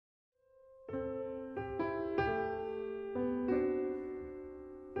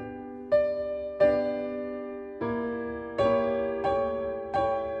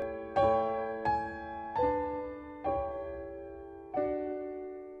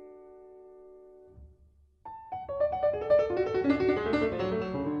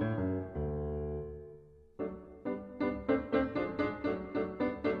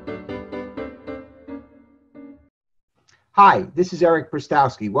Hi, this is Eric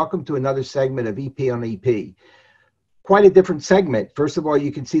Prystowsky. Welcome to another segment of EP on EP. Quite a different segment. First of all,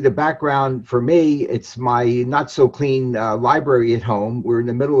 you can see the background for me. It's my not so clean library at home. We're in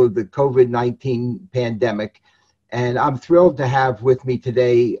the middle of the COVID-19 pandemic, and I'm thrilled to have with me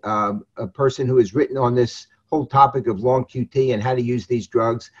today a person who has written on this whole topic of long QT and how to use these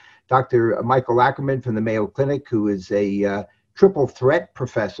drugs, Dr. Michael Ackerman from the Mayo Clinic, who is a triple threat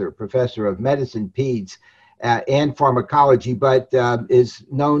professor of medicine, peds, and pharmacology, but is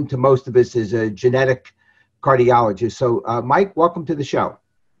known to most of us as a genetic cardiologist. So, Mike, welcome to the show.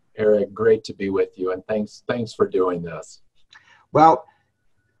 Eric, great to be with you, and thanks for doing this. Well,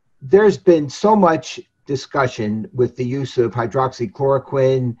 there's been so much discussion with the use of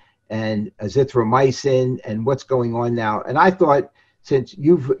hydroxychloroquine and azithromycin and what's going on now. And I thought, since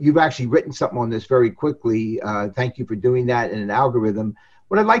you've actually written something on this very quickly, thank you for doing that in an algorithm.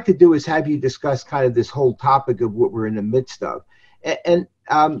 What I'd like to do is have you discuss kind of this whole topic of what we're in the midst of. And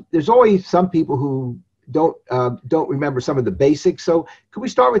there's always some people who don't remember some of the basics. So could we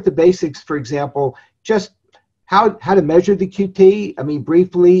start with the basics, for example, just how to measure the QT, I mean,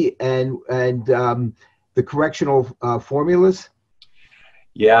 briefly, and the correctional formulas?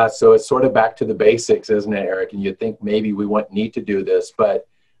 Yeah, so it's sort of back to the basics, isn't it, Eric? And you'd think maybe we wouldn't need to do this, but,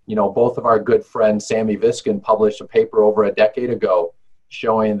 you know, both of our good friends, Sammy Viskin, published a paper over a decade ago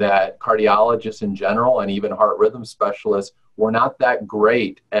showing that cardiologists in general and even heart rhythm specialists were not that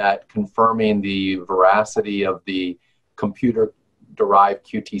great at confirming the veracity of the computer-derived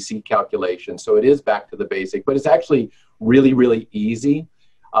QTc calculation. So it is back to the basic, but it's actually really, really easy.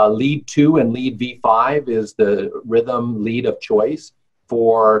 Lead 2 and lead V5 is the rhythm lead of choice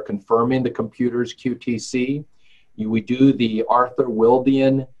for confirming the computer's QTc. We do the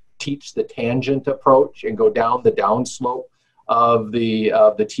Arthur-Wildian teach the tangent approach and go down the downslope of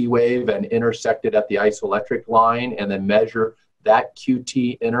the T wave and intersect it at the isoelectric line and then measure that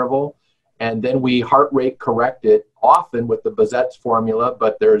QT interval. And then we heart rate correct it often with the Bazet's formula,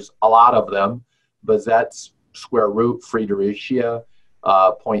 but there's a lot of them. Bazet's square root, Friederichia,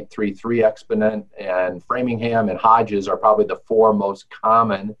 0.33 exponent, and Framingham and Hodges are probably the four most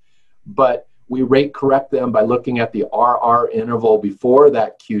common. But we rate correct them by looking at the RR interval before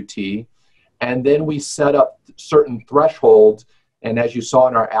that QT. And then we set up certain thresholds. And as you saw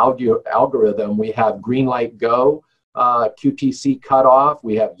in our algorithm, we have green light go, QTc cutoff,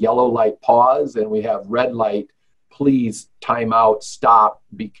 we have yellow light pause, and we have red light, please time out, stop,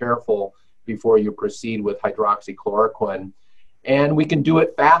 be careful before you proceed with hydroxychloroquine. And we can do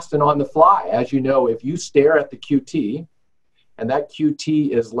it fast and on the fly. As you know, if you stare at the QT, and that QT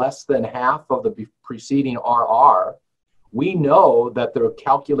is less than half of the preceding RR, we know that the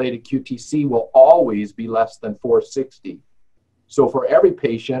calculated QTc will always be less than 460. So for every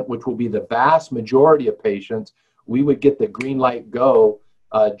patient, which will be the vast majority of patients, we would get the green light go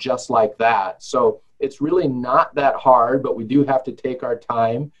just like that. So it's really not that hard, but we do have to take our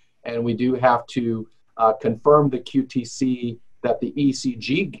time, and we do have to confirm the QTc that the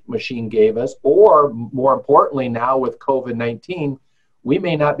ECG machine gave us, or more importantly now with COVID-19, we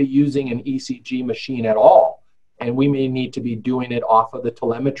may not be using an ECG machine at all. And we may need to be doing it off of the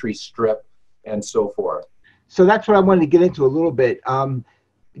telemetry strip and so forth. So that's what I wanted to get into a little bit.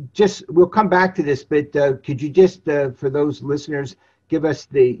 We'll come back to this, but could you just, for those listeners, give us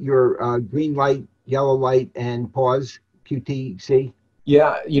your green light, yellow light, and pause QTc?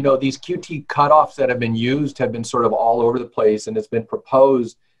 Yeah, you know, these QT cutoffs that have been used have been sort of all over the place, and it's been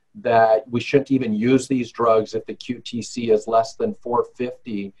proposed that we shouldn't even use these drugs if the QTc is less than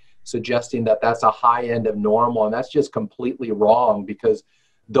 450, suggesting that that's a high end of normal, and that's just completely wrong, because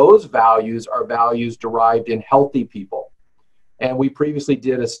those values are values derived in healthy people. And we previously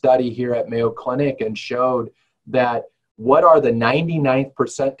did a study here at Mayo Clinic and showed that what are the 99th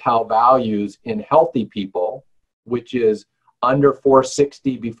percentile values in healthy people, which is under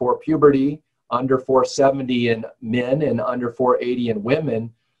 460 before puberty, under 470 in men, and under 480 in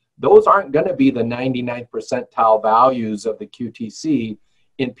women. Those aren't going to be the 99th percentile values of the QTc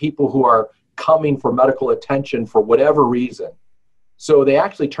in people who are coming for medical attention for whatever reason. So they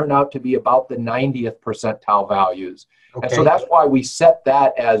actually turn out to be about the 90th percentile values. Okay. And so that's why we set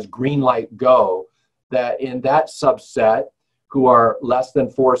that as green light go, that in that subset who are less than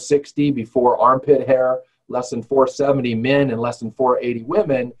 460 before armpit hair, less than 470 men, and less than 480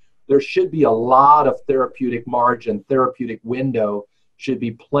 women, there should be a lot of therapeutic margin, therapeutic window should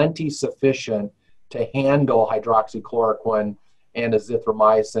be plenty sufficient to handle hydroxychloroquine and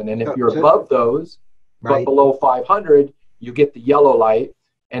azithromycin. And if you're above those, but below 500, you get the yellow light.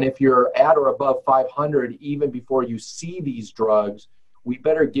 And if you're at or above 500, even before you see these drugs, we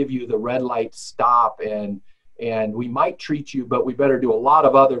better give you the red light stop and and we might treat you, but we better do a lot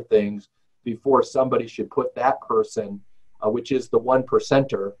of other things before somebody should put that person, which is the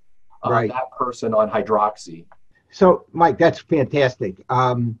 1%er, Right. that person on hydroxy. So, Mike, that's fantastic.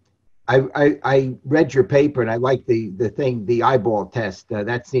 I read your paper and I like the eyeball test.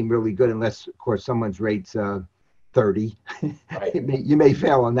 That seemed really good, unless, of course, someone's rate's 30. Right. You may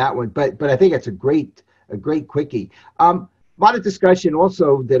fail on that one, but I think it's a great quickie. A lot of discussion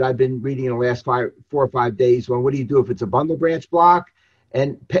also that I've been reading in the last 4 or 5 days on what do you do if it's a bundle branch block,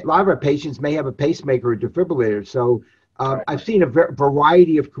 and a lot of our patients may have a pacemaker or defibrillator. So Right. I've seen a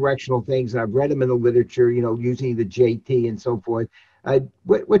variety of correctional things. I've read them in the literature, using the JT and so forth.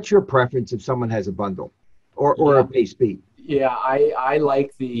 What's your preference if someone has a bundle or a pace beat? Yeah, I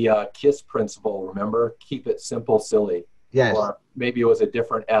like the KISS principle, remember? Keep it simple, silly. Yes. Or maybe it was a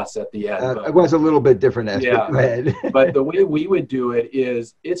different S at the end. It was a little bit different S, yeah. but go ahead. But the way we would do it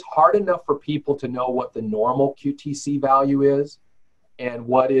is it's hard enough for people to know what the normal QTc value is and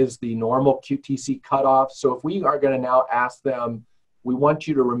what is the normal QTc cutoff. So if we are going to now ask them, we want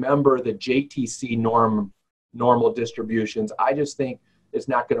you to remember the JTC normal distributions, I just think it's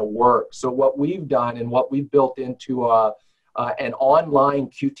not going to work. So what we've done and what we've built into an online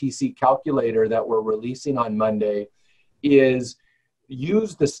QTc calculator that we're releasing on Monday is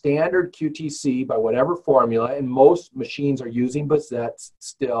use the standard QTc by whatever formula, and most machines are using Bazetts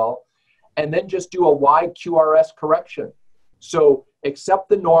still, and then just do a wide QRS correction. So accept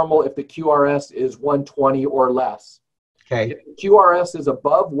the normal if the QRS is 120 or less. Okay. If the QRS is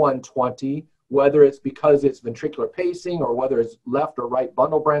above 120, whether it's because it's ventricular pacing or whether it's left or right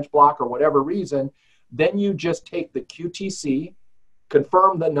bundle branch block or whatever reason, then you just take the QTc,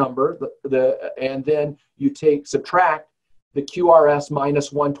 confirm the number, and then you subtract the QRS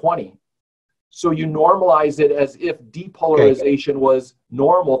minus 120. So you normalize it as if depolarization was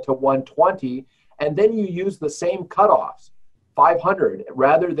normal to 120, and then you use the same cutoffs, 500,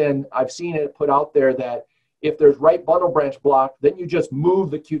 rather than I've seen it put out there that if there's right bundle branch block, then you just move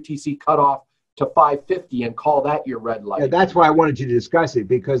the QTc cutoff to 550 and call that your red light. Yeah, that's why I wanted you to discuss it,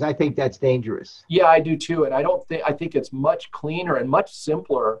 because I think that's dangerous. Yeah, I do too. And I think it's much cleaner and much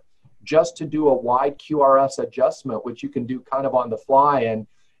simpler just to do a wide QRS adjustment, which you can do kind of on the fly.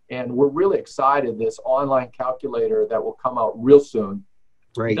 And we're really excited, this online calculator that will come out real soon.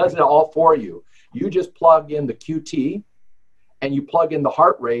 Great. It does it all for you. You just plug in the QT and you plug in the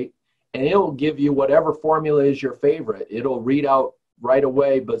heart rate, and it'll give you whatever formula is your favorite. It'll read out right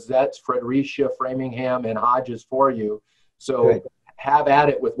away Bazetts, Fredericia, Framingham, and Hodges for you. So Good. Have at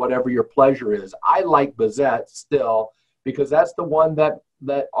it with whatever your pleasure is. I like Bazetts still because that's the one that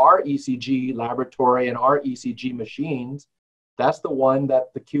our ECG laboratory and our ECG machines, that's the one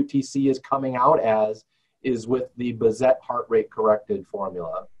that the QTc is coming out as, is with the Bazett heart rate corrected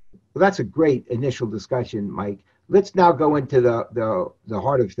formula. Well, that's a great initial discussion, Mike. Let's now go into the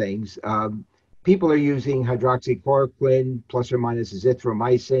heart of things. People are using hydroxychloroquine plus or minus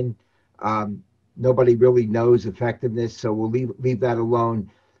azithromycin. Nobody really knows effectiveness, so we'll leave that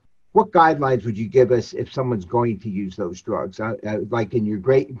alone. What guidelines would you give us if someone's going to use those drugs, like in your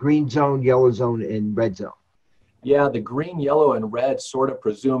green zone, yellow zone, and red zone? Yeah, the green, yellow, and red sort of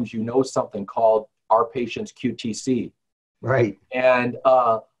presumes you know something called our patient's QTc. Right. And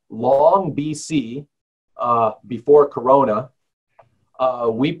long BC, before Corona,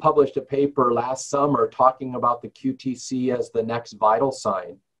 we published a paper last summer talking about the QTc as the next vital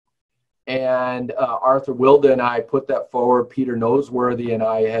sign. And Arthur Wilda and I put that forward, Peter Noseworthy and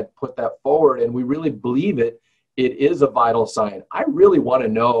I had put that forward, and we really believe it is a vital sign. I really want to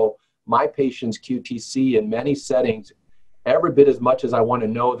know my patient's QTc in many settings every bit as much as I want to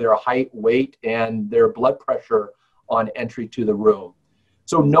know their height, weight, and their blood pressure on entry to the room.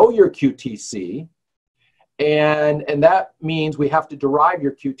 So know your QTc. And that means we have to derive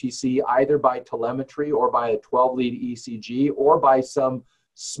your QTc either by telemetry or by a 12-lead ECG or by some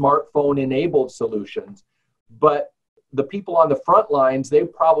smartphone-enabled solutions. But the people on the front lines, they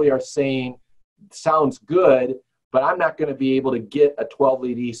probably are saying, sounds good, but I'm not going to be able to get a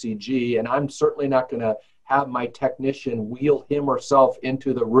 12-lead ECG, and I'm certainly not going to have my technician wheel him or herself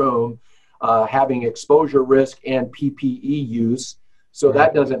into the room having exposure risk and PPE use. So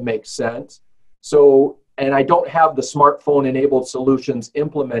that doesn't make sense. So, and I don't have the smartphone-enabled solutions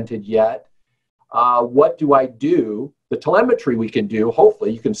implemented yet. What do I do? The telemetry we can do,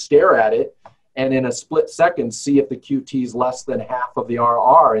 hopefully you can stare at it and in a split second see if the QT is less than half of the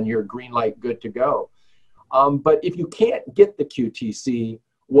RR and you're green light good to go. But if you can't get the QTc,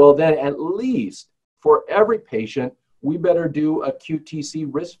 well then at least for every patient, we better do a QTc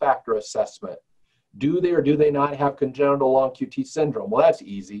risk factor assessment. Do they or do they not have congenital long QT syndrome? Well, that's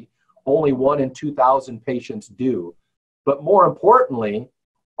easy. only 1 in 2,000 patients do. But more importantly,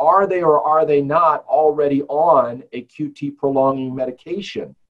 are they or are they not already on a QT prolonging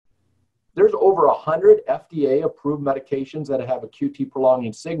medication? There's over 100 FDA approved medications that have a QT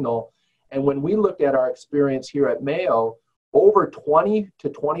prolonging signal. And when we looked at our experience here at Mayo, over 20 to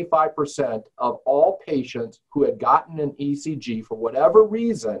 25% of all patients who had gotten an ECG for whatever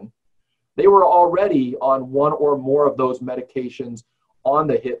reason, they were already on one or more of those medications on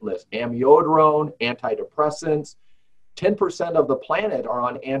the hit list. Amiodarone, antidepressants. 10% of the planet are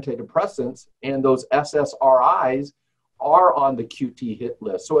on antidepressants, and those SSRIs are on the QT hit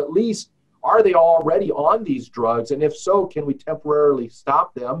list. So at least, are they already on these drugs? And if so, can we temporarily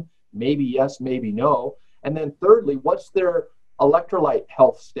stop them? Maybe yes, maybe no. And then thirdly, what's their electrolyte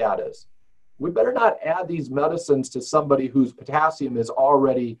health status? We better not add these medicines to somebody whose potassium is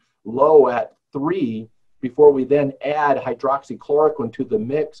already low at 3 before we then add hydroxychloroquine to the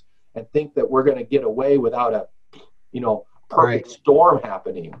mix and think that we're going to get away without a perfect storm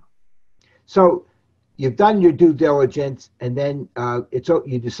happening. So you've done your due diligence, and then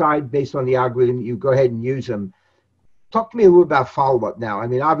you decide based on the algorithm, you go ahead and use them. Talk to me a little about follow-up now. I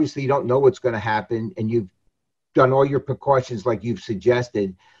mean, obviously you don't know what's going to happen, and you've done all your precautions like you've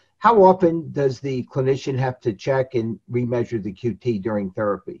suggested. How often does the clinician have to check and remeasure the QT during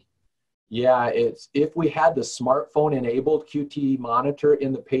therapy? Yeah, it's if we had the smartphone enabled QT monitor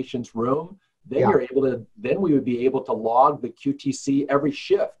in the patient's room, then we would be able to log the QTc every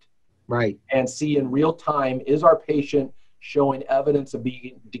shift. Right. And see in real time, is our patient showing evidence of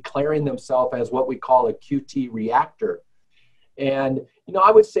declaring themselves as what we call a QT reactor. And, I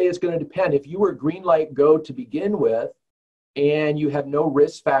would say it's going to depend. If you were green light go to begin with, and you have no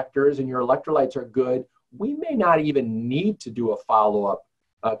risk factors and your electrolytes are good, we may not even need to do a follow-up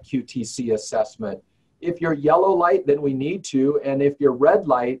QTc assessment. If you're yellow light, then we need to. And if you're red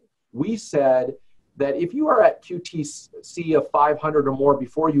light, we said that if you are at QTc of 500 or more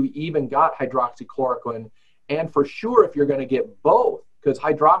before you even got hydroxychloroquine, and for sure if you're going to get both, because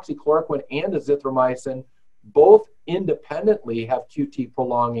hydroxychloroquine and azithromycin both independently have QT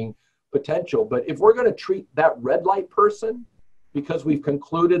prolonging potential. But if we're going to treat that red light person because we've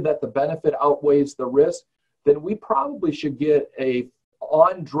concluded that the benefit outweighs the risk, then we probably should get a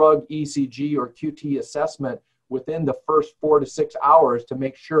on-drug ECG or QT assessment within the first 4 to 6 hours to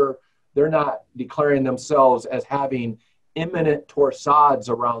make sure they're not declaring themselves as having imminent torsades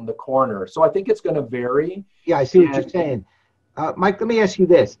around the corner. So I think it's going to vary. Yeah, I see what you're saying. Mike, let me ask you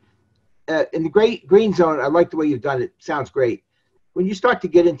this. In the green zone, I like the way you've done it. Sounds great. When you start to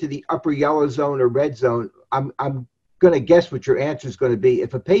get into the upper yellow zone or red zone, I'm going to guess what your answer is going to be.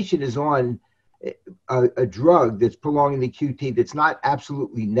 If a patient is on a drug that's prolonging the QT that's not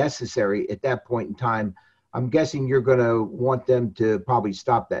absolutely necessary at that point in time, I'm guessing you're going to want them to probably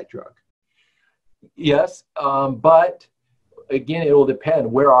stop that drug. Yes, but again, it will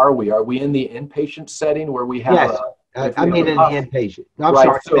depend. Where are we? Are we in the inpatient setting where we have yes. I mean in the inpatient. No, I'm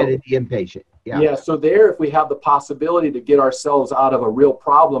sorry, I meant in the inpatient. Yeah, so there, if we have the possibility to get ourselves out of a real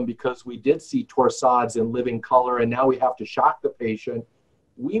problem because we did see torsades in living color and now we have to shock the patient,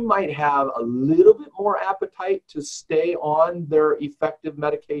 we might have a little bit more appetite to stay on their effective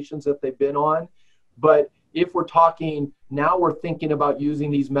medications that they've been on. But if we're talking, now we're thinking about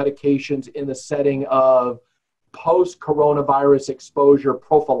using these medications in the setting of post-coronavirus exposure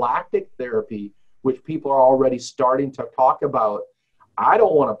prophylactic therapy, which people are already starting to talk about. I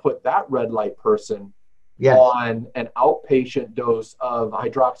don't want to put that red light person on an outpatient dose of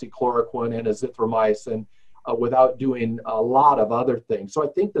hydroxychloroquine and azithromycin without doing a lot of other things. So I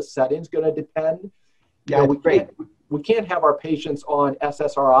think the setting's going to depend. We can't have our patients on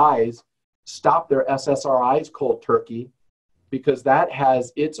SSRIs stop their SSRIs cold turkey because that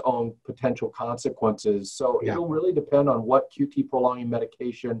has its own potential consequences. So it'll really depend on what QT prolonging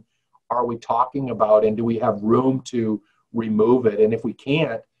medication are we talking about, and do we have room to remove it? And if we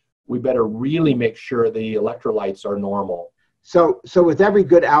can't, we better really make sure the electrolytes are normal. So with every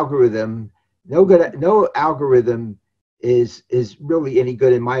good algorithm, no algorithm is really any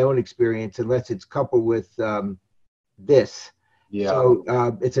good in my own experience unless it's coupled with this. Yeah.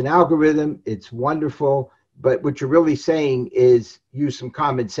 So it's an algorithm, it's wonderful, but what you're really saying is use some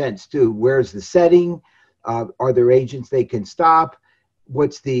common sense too. Where's the setting? Are there agents they can stop?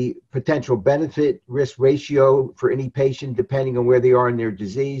 What's the potential benefit risk ratio for any patient depending on where they are in their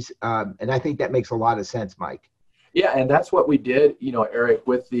disease? And I think that makes a lot of sense, Mike. Yeah, and that's what we did, Eric,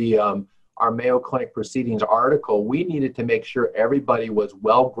 with the our Mayo Clinic Proceedings article. We needed to make sure everybody was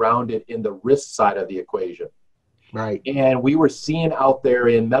well grounded in the risk side of the equation. Right. And we were seeing out there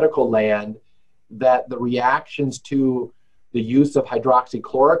in medical land that the reactions to the use of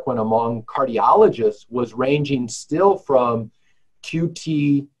hydroxychloroquine among cardiologists was ranging still from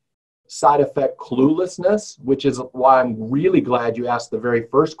QT side effect cluelessness, which is why I'm really glad you asked the very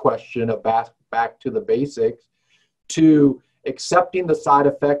first question of back to the basics, to accepting the side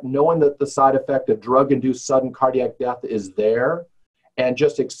effect, knowing that the side effect of drug-induced sudden cardiac death is there, and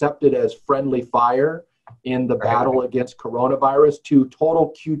just accept it as friendly fire in the battle against coronavirus, to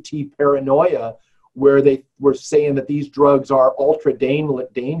total QT paranoia, where they were saying that these drugs are ultra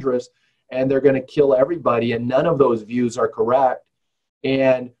dangerous and they're going to kill everybody, and none of those views are correct.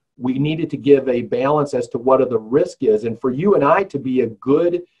 And we needed to give a balance as to what the risk is. And for you and I to be a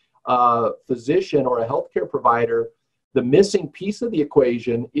good physician or a healthcare provider, the missing piece of the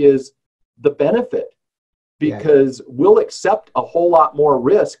equation is the benefit, because we'll accept a whole lot more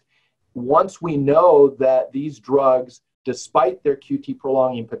risk once we know that these drugs, despite their QT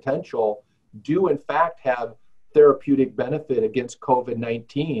prolonging potential, do in fact have therapeutic benefit against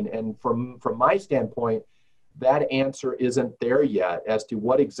COVID-19. And from my standpoint, that answer isn't there yet as to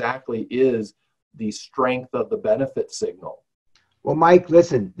what exactly is the strength of the benefit signal. Well, Mike,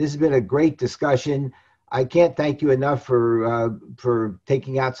 listen, this has been a great discussion. I can't thank you enough for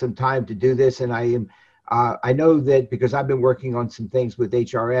taking out some time to do this. And I know that because I've been working on some things with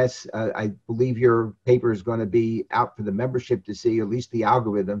HRS, I believe your paper is going to be out for the membership to see, at least the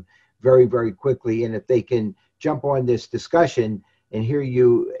algorithm, very, very quickly. And if they can jump on this discussion and hear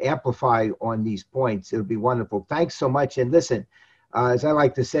you amplify on these points, it'll be wonderful. Thanks so much. And listen, as I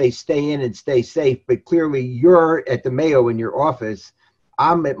like to say, stay in and stay safe. But clearly you're at the Mayo in your office.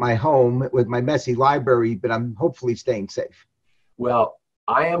 I'm at my home with my messy library, but I'm hopefully staying safe. Well,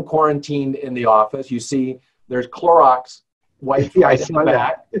 I am quarantined in the office. You see, there's Clorox wipes right in the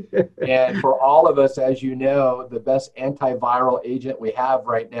back. And for all of us, as you know, the best antiviral agent we have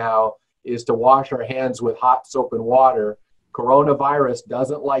right now is to wash our hands with hot soap and water. Coronavirus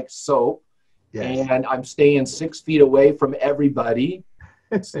doesn't like soap. Yes. And I'm staying 6 feet away from everybody.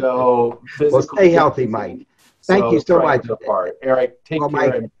 So well, stay healthy, Mike. Thank you so much. Eric, take care.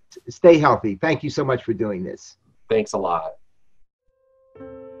 Mike, stay healthy. Thank you so much for doing this. Thanks a lot.